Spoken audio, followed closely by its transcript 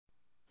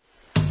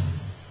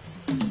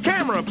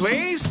camera,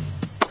 please.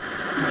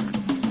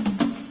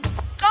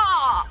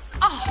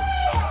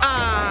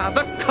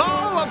 The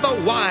call of the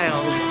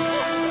wild.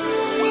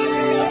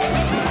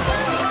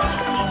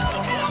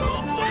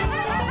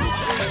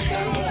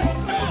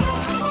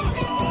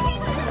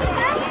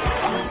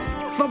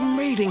 The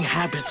mating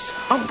habits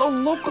of the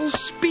local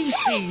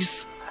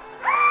species.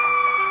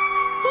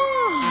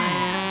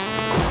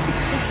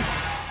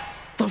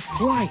 The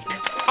flight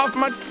of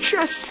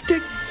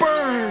majestic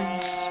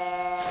birds.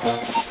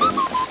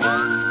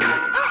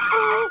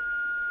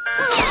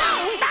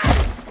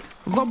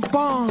 The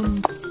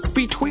bond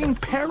between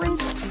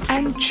parent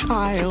and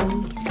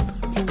child.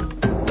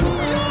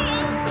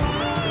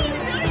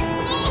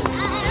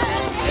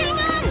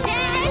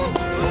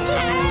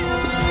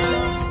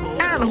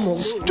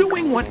 Animals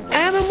doing what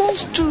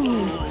animals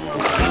do.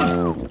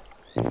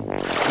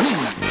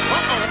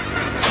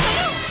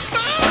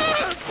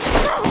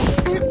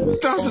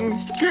 It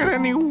doesn't get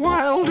any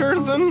wilder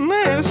than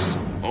this.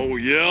 Oh,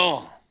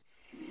 yeah?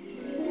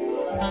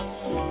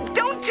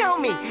 Don't tell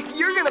me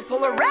you're gonna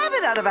pull a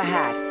rabbit out of a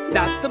hat.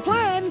 That's the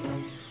plan.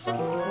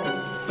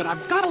 But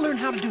I've got to learn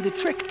how to do the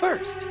trick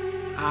first.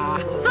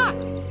 Aha!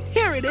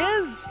 Here it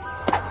is.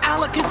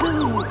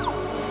 Alakazoo.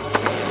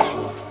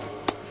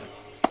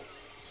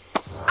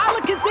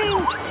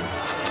 Alakazink.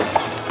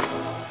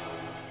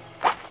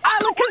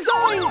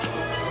 Alakazoink.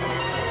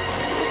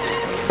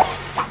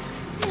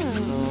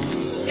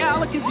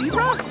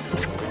 Alakazebra.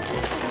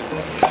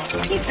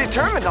 He's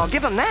determined, I'll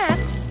give him that.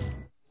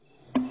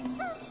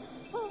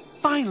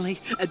 Finally,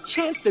 a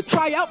chance to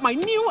try out my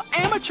new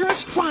amateur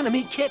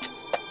astronomy kit.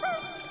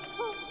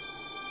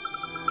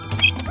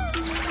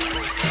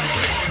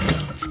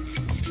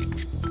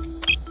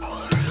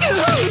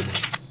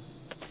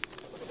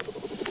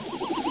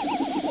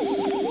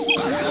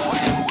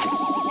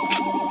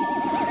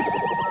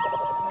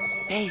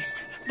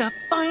 Space, the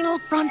final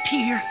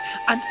frontier,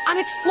 an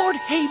unexplored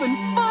haven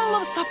full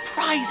of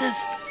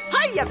surprises.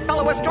 Hiya,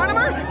 fellow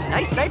astronomer.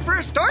 Nice night for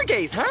a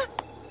stargaze, huh?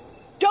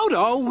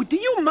 Dodo, do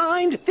you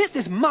mind? This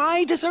is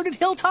my deserted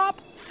hilltop.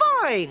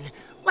 Fine.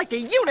 Like the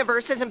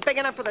universe isn't big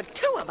enough for the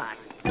two of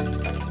us.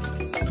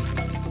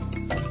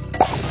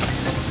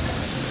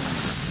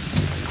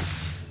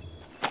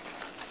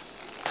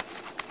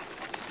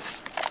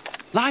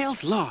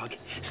 Lyle's log.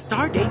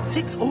 Stardate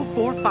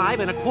 6045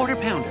 and a quarter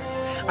pounder.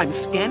 I'm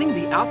scanning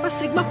the Alpha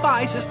Sigma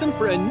Phi system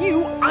for a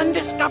new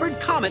undiscovered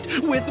comet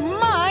with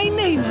my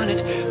name on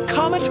it.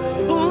 Comet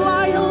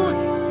Lyle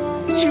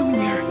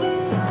Jr.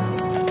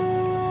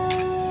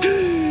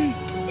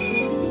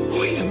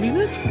 Wait a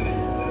minute.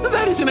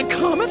 That isn't a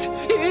comet.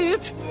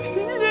 It's a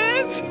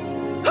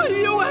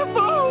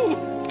UFO.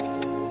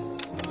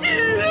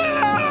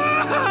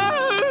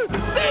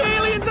 The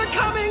aliens are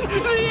coming.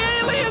 The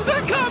aliens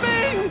are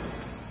coming.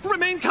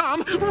 Remain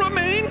calm.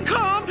 Remain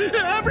calm.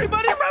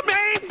 Everybody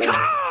remain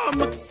calm.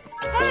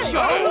 Hey,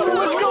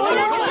 what's going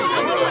on?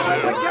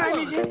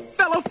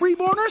 Fellow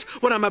freeboarders,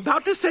 what I'm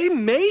about to say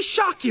may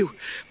shock you,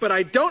 but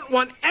I don't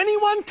want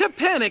anyone to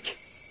panic.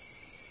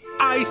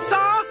 I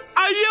saw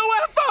a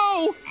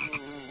UFO!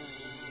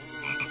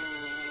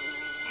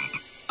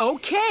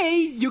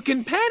 Okay, you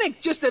can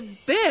panic just a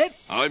bit.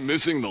 I'm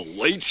missing the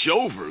late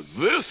show for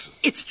this.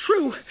 It's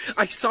true.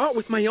 I saw it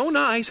with my own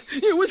eyes.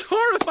 It was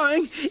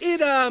horrifying.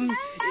 It,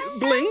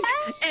 blinked,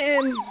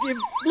 and it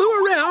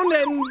flew around,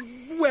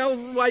 and,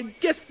 well, I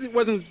guess it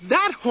wasn't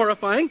that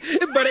horrifying,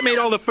 but it made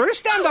all the fur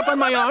stand up on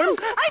my arm.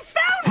 I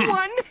found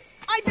one!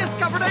 I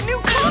discovered a new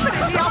comet in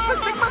the Alpha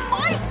Sigma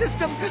Phi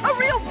system. A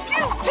real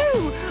beaut,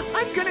 too.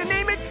 I'm gonna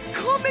name it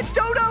Comet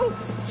Dodo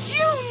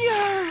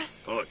Jr.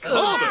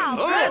 Come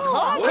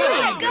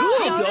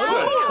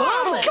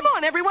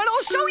on, everyone,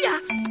 I'll show ya.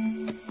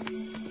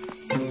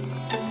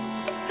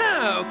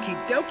 Okie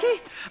dokie.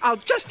 I'll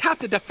just have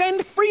to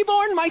defend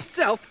Freeborn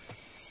myself.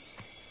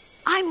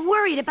 I'm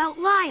worried about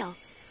Lyle.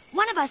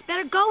 One of us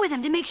better go with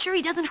him to make sure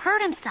he doesn't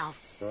hurt himself.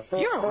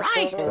 You're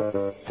right.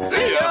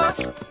 See ya!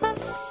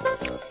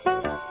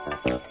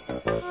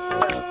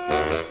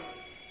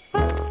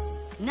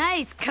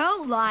 Nice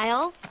coat,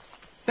 Lyle.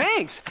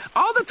 Thanks.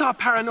 All the top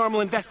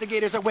paranormal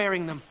investigators are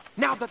wearing them.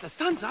 Now that the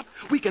sun's up,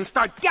 we can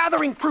start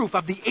gathering proof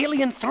of the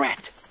alien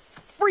threat.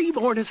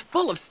 Freeborn is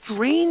full of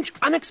strange,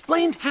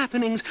 unexplained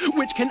happenings,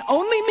 which can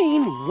only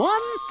mean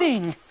one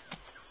thing.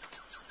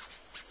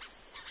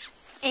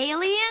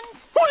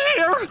 Aliens?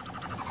 Where?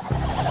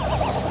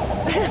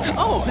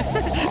 Oh,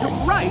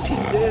 right.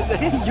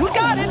 You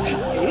got it.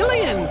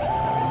 Aliens.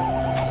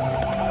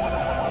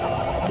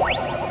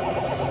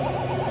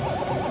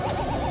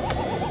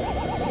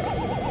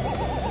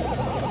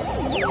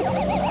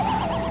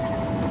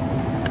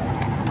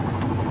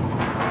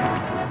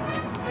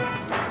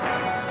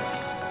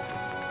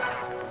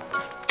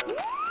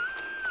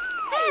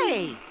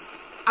 Hey!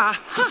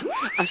 Aha!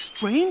 A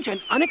strange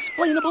and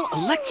unexplainable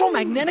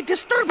electromagnetic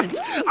disturbance.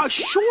 A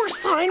sure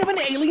sign of an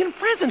alien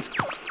presence.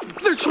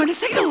 They're trying to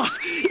signal us.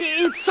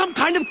 It's some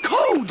kind of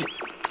code.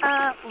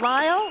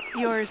 Lyle,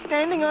 you're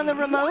standing on the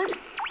remote?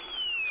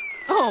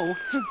 Oh.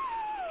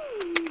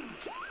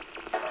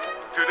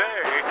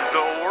 Today,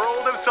 the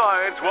world of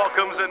Science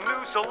welcomes a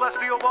new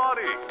celestial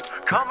body.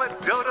 Comet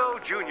Dodo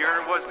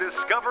Jr. was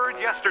discovered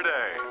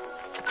yesterday.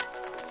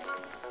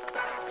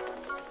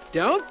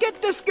 Don't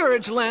get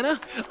discouraged, Lana.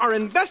 Our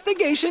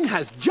investigation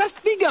has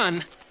just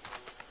begun.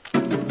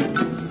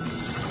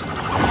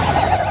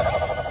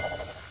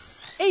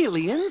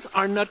 Aliens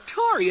are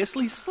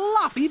notoriously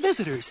sloppy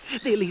visitors.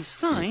 They leave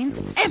signs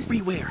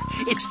everywhere.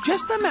 It's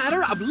just a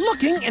matter of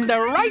looking in the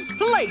right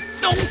place.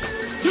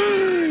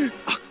 Oh!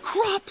 A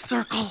crop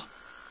circle.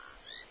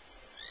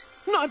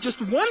 Not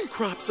just one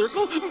crop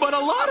circle, but a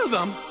lot of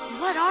them.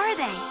 What are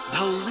they?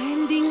 The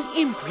landing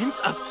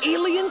imprints of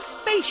alien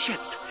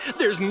spaceships.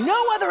 There's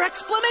no other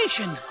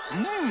explanation.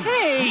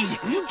 Hey,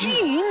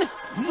 Eugene,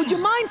 would you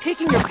mind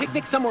taking your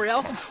picnic somewhere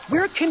else?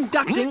 We're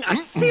conducting a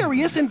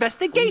serious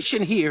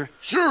investigation here.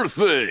 Sure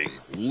thing,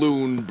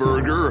 Loon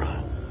Burger.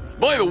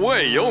 By the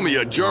way, you owe me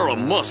a jar of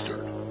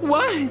mustard.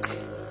 What?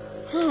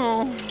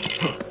 Oh.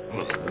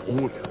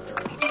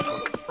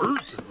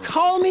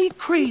 Call me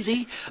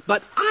crazy,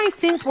 but I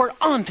think we're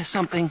onto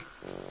something.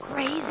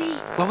 Crazy?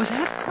 What was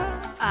that?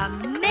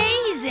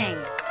 Amazing!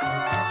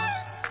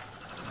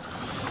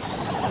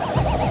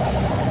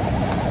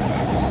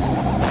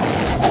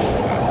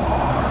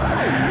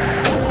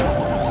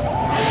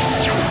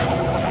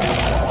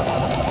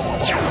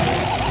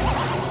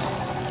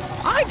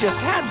 I just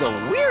had the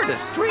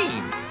weirdest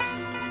dream.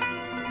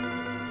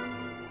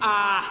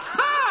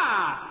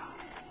 Aha!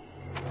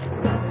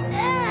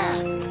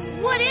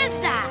 Ugh, what is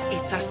that?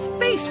 It's a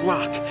space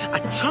rock, a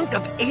chunk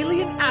of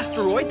alien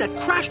asteroid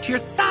that crashed here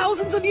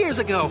thousands of years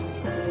ago.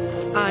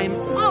 I'm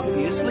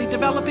obviously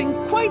developing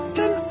quite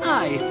an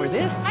eye for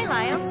this. Hi,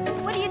 Lyle.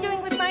 What are you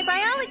doing with my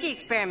biology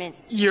experiment?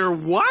 You're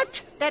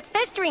what? That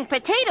festering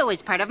potato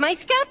is part of my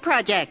scout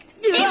project.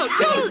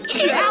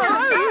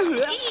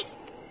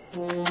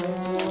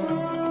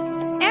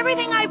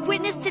 Everything I've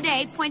witnessed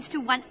today points to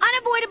one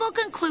unavoidable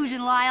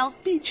conclusion, Lyle.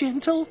 Be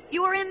gentle.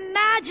 You're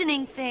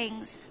imagining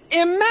things.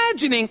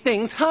 Imagining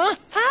things, huh?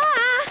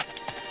 Ah!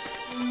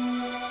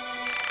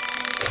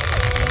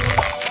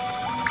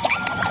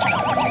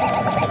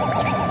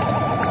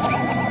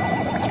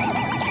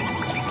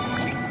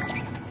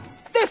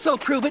 This'll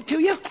prove it to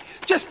you.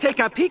 Just take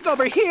a peek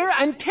over here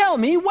and tell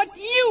me what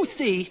you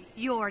see.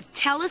 Your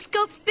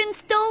telescope's been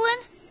stolen?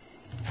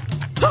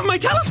 Oh, my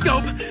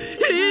telescope!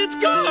 It's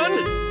gone!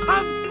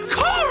 Of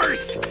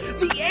course!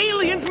 The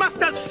aliens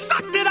must have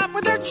sucked it up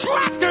with their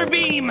tractor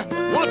beam!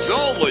 What's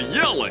all the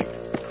yelling?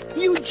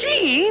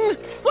 Eugene,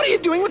 what are you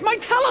doing with my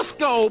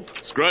telescope?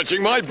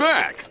 Scratching my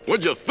back.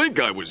 What'd you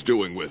think I was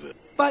doing with it?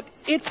 But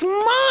it's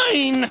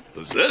mine!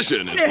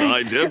 Possession is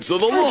 9/10 of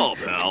the law,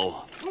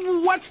 pal.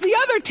 What's the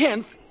other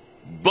 10th?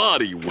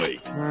 Body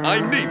weight. I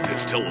need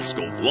this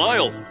telescope,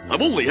 Lyle.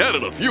 I've only had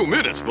it a few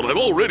minutes, but I've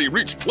already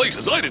reached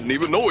places I didn't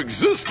even know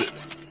existed.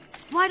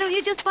 Why don't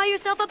you just buy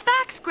yourself a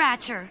back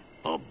scratcher?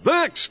 A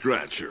back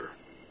scratcher?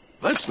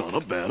 That's not a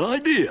bad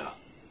idea.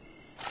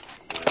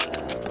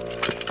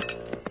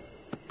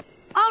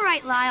 All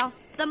right, Lyle.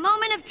 The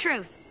moment of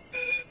truth.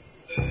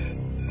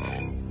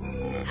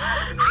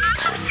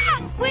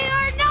 We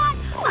are not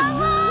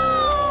alone!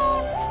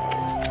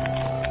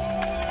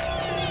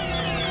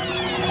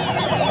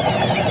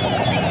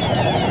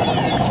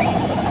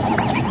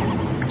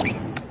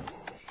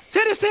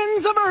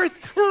 Citizens of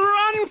Earth,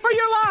 run for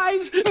your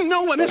lives!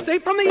 No one is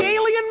safe from the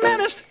alien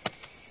menace!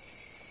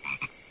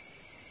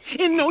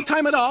 In no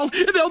time at all,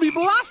 they'll be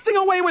blasting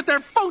away with their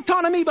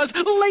photon amoebas,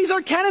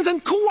 laser cannons,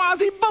 and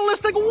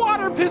quasi-ballistic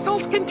water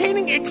pistols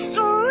containing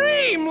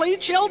extremely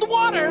chilled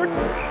water.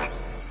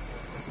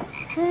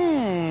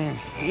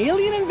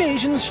 Alien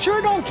invasions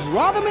sure don't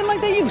draw them in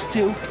like they used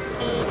to.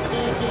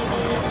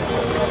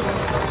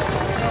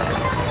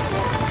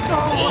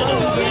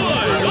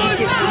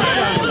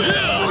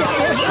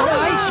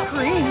 Ice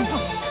cream.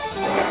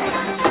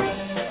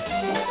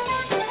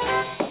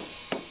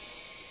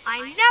 I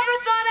never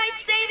thought I'd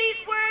say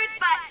these words,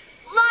 but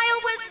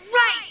Lyle was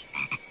right.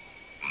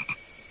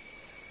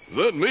 Does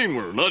that mean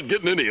we're not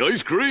getting any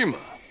ice cream?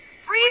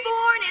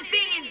 Freeborn is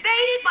being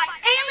invaded by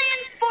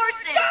alien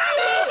forces.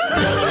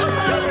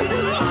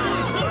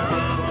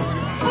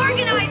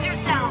 Organize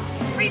yourselves.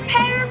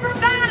 Prepare for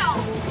battle.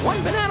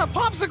 One banana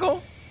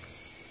popsicle,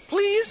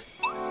 please.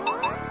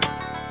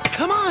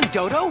 Come on,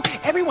 Dodo.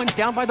 Everyone's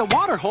down by the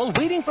water hole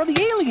waiting for the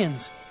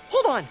aliens.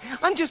 Hold on.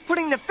 I'm just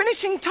putting the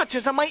finishing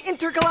touches on my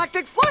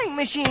intergalactic flying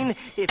machine.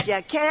 If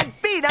you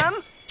can't beat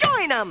 'em,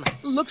 join 'em.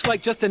 Looks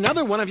like just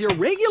another one of your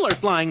regular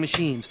flying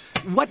machines.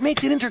 What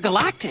makes it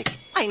intergalactic?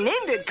 I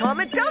named it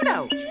Comet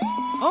Dodo.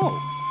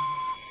 Oh.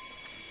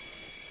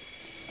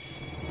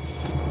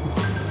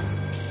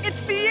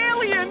 It's the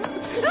aliens.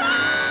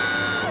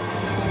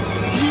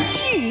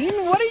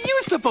 Eugene, what are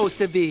you supposed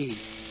to be?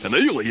 An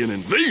alien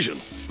invasion?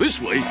 This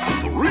way,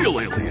 if the real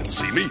aliens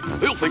see me,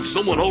 they'll think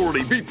someone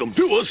already beat them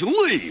to us and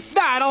leave.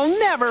 That'll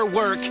never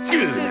work.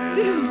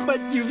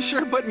 But you've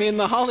sure put me in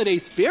the holiday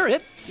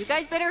spirit. You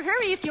guys better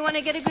hurry if you want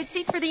to get a good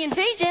seat for the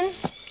invasion.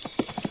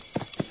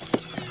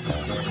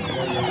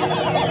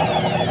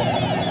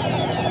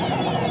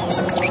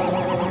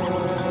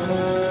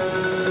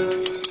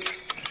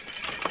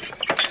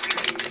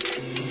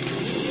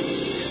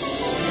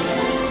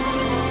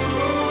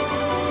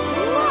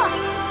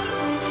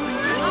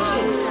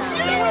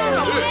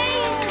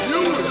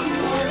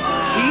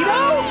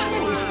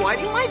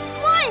 my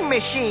flying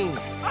machine.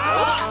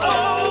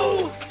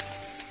 Uh-oh!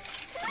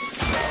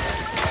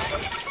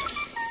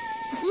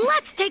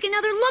 Let's take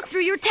another look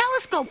through your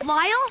telescope,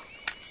 Lyle.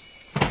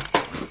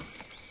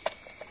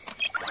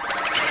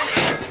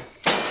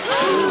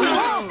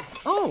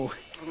 Oh.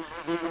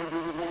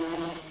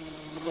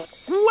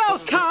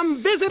 Welcome,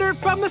 visitor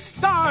from the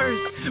stars.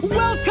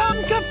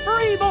 Welcome to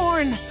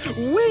Freeborn.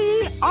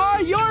 We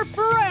are your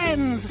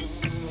friends.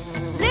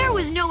 There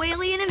was no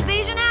alien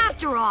invasion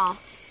after all.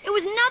 It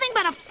was nothing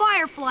but a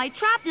firefly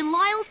trapped in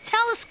Lyle's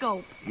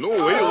telescope. No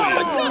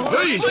alien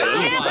invasion.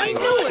 I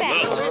knew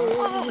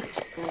it.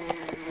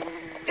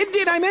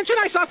 Did I mention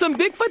I saw some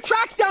Bigfoot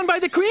tracks down by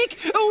the creek?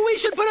 We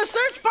should put a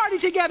search party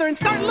together and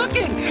start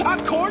looking,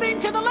 according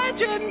to the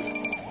legends.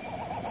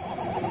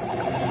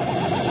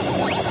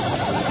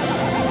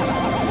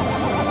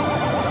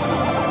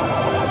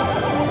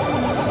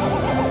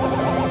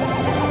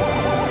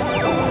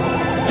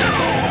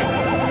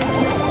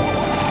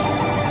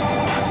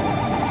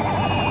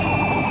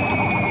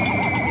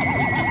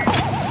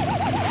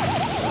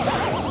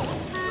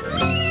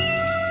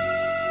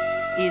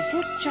 Is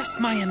it just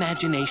my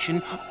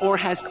imagination, or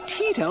has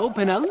Tito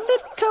been a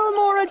little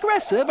more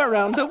aggressive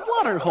around the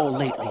water hole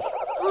lately?